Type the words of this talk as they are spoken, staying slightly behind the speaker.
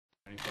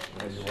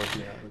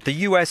The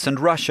US and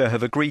Russia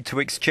have agreed to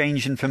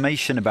exchange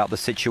information about the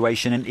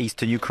situation in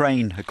eastern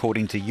Ukraine,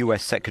 according to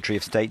US Secretary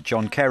of State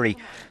John Kerry.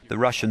 The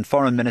Russian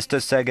Foreign Minister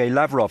Sergei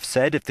Lavrov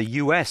said if the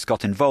US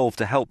got involved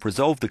to help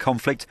resolve the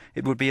conflict,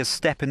 it would be a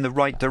step in the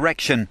right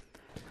direction.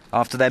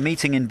 After their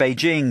meeting in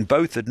Beijing,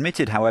 both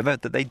admitted, however,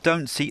 that they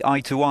don't see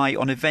eye to eye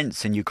on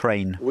events in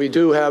Ukraine. We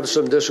do have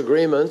some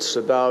disagreements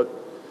about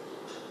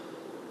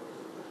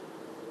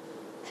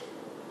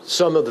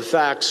some of the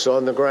facts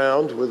on the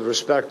ground with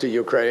respect to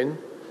Ukraine.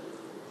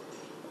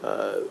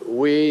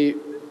 We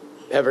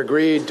have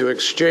agreed to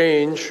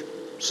exchange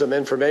some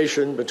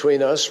information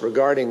between us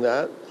regarding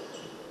that,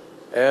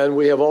 and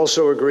we have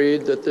also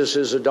agreed that this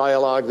is a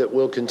dialogue that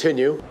will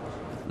continue.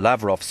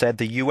 Lavrov said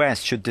the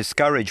US should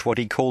discourage what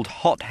he called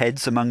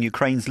hotheads among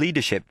Ukraine's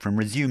leadership from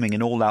resuming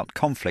an all-out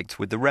conflict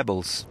with the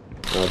rebels.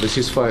 The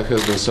ceasefire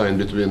has been signed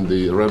between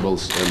the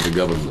rebels and the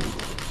government.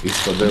 It's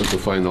for them to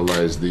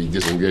finalize the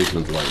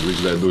disengagement line, which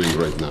they're doing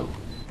right now.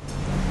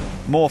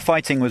 More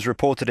fighting was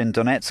reported in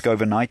Donetsk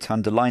overnight,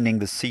 underlining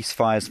the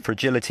ceasefire's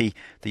fragility.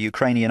 The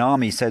Ukrainian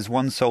army says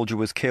one soldier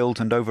was killed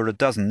and over a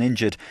dozen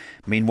injured.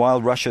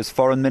 Meanwhile, Russia's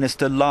foreign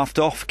minister laughed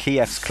off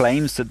Kiev's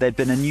claims that there'd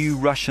been a new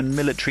Russian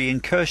military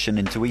incursion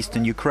into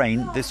eastern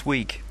Ukraine this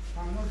week.